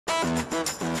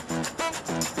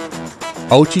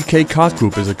OTK Kart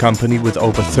Group is a company with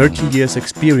over 30 years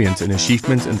experience and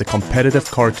achievements in the competitive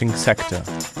karting sector.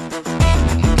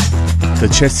 The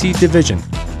Chassis Division,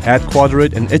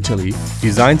 headquartered in Italy,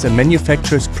 designs and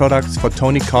manufactures products for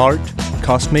Tony Kart,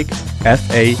 Cosmic,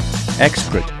 FA,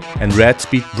 X-Grid and Red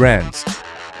Speed brands,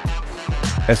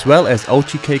 as well as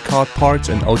OTK Kart parts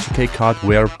and OTK Kart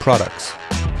wear products.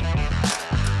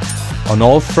 On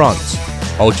all fronts,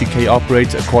 OTK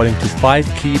operates according to 5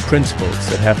 key principles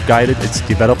that have guided its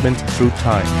development through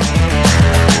time.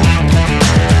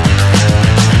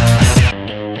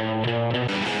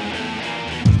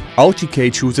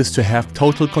 OTK chooses to have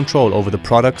total control over the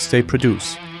products they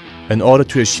produce in order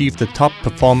to achieve the top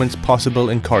performance possible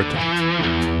in karting.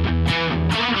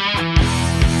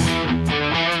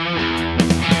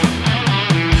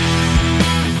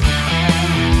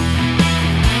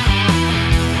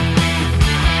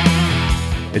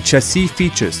 A chassis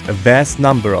features a vast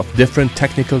number of different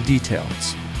technical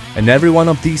details, and every one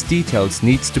of these details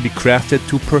needs to be crafted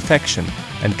to perfection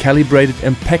and calibrated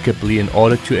impeccably in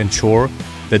order to ensure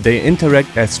that they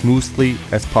interact as smoothly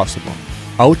as possible.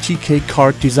 OTK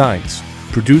Kart designs,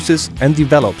 produces and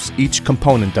develops each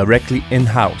component directly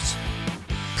in-house.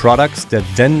 Products that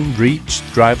then reach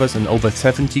drivers in over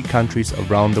 70 countries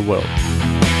around the world.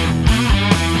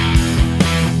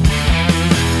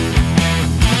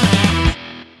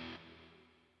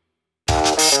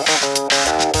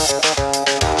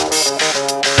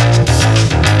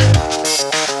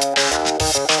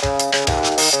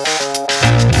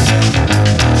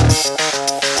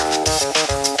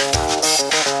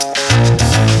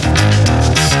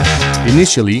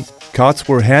 Initially, karts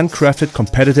were handcrafted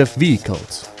competitive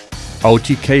vehicles.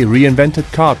 OTK reinvented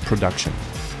kart production,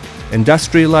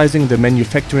 industrializing the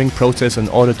manufacturing process in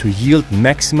order to yield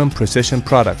maximum precision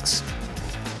products.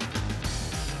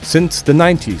 Since the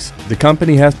 90s, the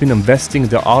company has been investing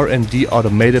in R&D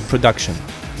automated production,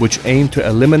 which aim to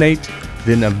eliminate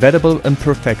the inevitable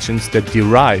imperfections that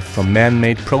derive from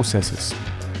man-made processes,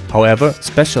 however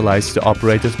specialized the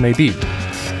operators may be.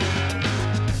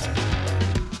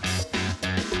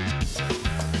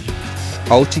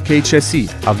 OTK chassis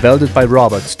are welded by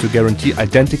robots to guarantee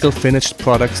identical finished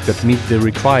products that meet the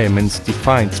requirements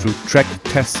defined through track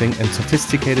testing and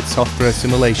sophisticated software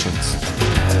simulations.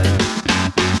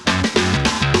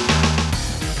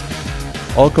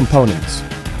 All components,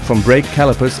 from brake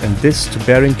calipers and discs to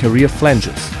bearing carrier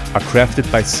flanges, are crafted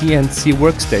by CNC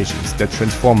workstations that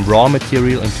transform raw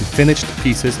material into finished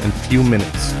pieces in few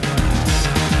minutes.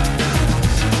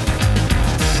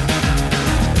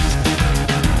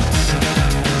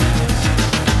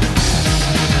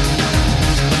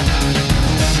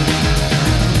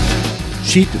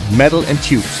 Sheet metal and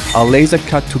tubes are laser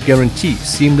cut to guarantee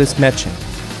seamless matching.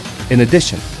 In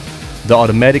addition, the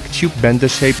automatic tube bender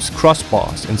shapes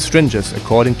crossbars and stringers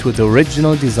according to the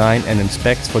original design and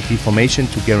inspects for deformation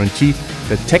to guarantee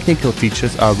that technical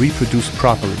features are reproduced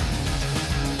properly.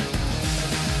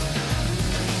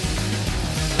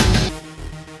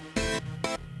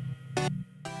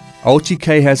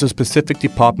 OTK has a specific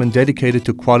department dedicated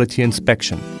to quality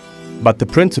inspection, but the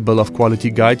principle of quality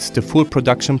guides the full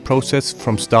production process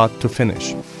from start to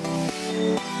finish.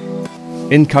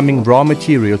 Incoming raw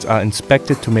materials are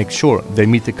inspected to make sure they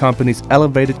meet the company's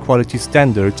elevated quality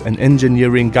standards and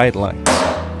engineering guidelines.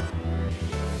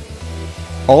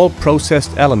 All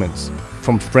processed elements,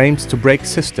 from frames to brake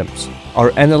systems,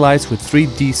 are analyzed with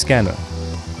 3D scanner,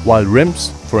 while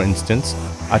rims, for instance,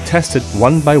 are tested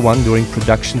one by one during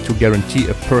production to guarantee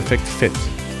a perfect fit.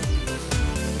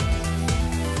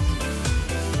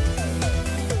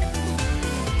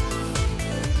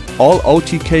 All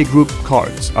OTK Group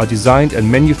karts are designed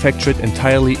and manufactured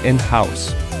entirely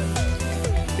in-house.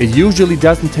 It usually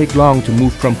doesn't take long to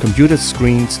move from computer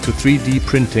screens to 3D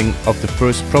printing of the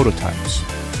first prototypes.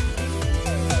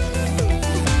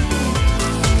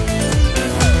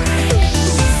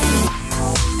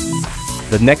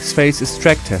 The next phase is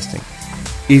track testing,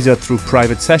 either through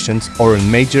private sessions or in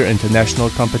major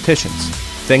international competitions,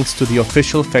 thanks to the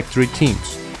official factory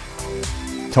teams,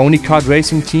 Tony Kart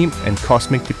Racing Team and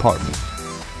Cosmic Department.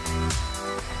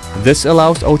 This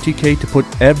allows OTK to put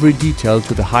every detail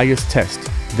to the highest test,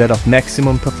 that of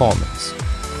maximum performance.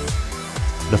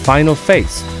 The final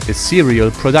phase is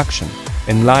serial production,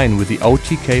 in line with the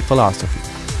OTK philosophy.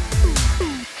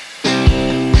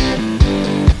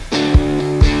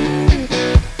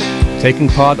 Taking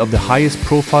part of the highest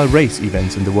profile race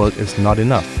events in the world is not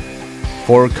enough.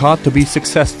 For a kart to be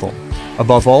successful,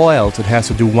 above all else it has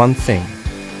to do one thing: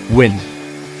 win.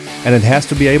 And it has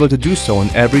to be able to do so in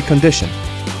every condition,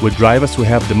 with drivers who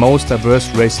have the most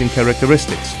diverse racing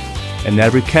characteristics, in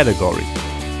every category,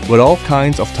 with all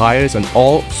kinds of tires and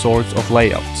all sorts of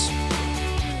layouts.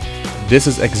 This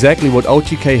is exactly what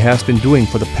OTK has been doing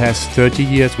for the past 30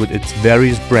 years with its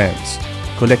various brands,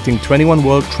 collecting 21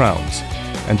 World Crowns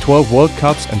and 12 World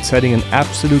Cups and setting an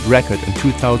absolute record in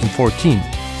 2014,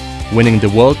 winning the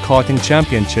World Karting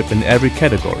Championship in every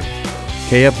category,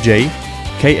 KFJ,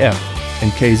 KF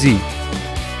and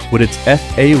KZ, with its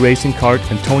FA Racing Kart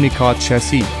and Tony Kart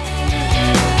chassis.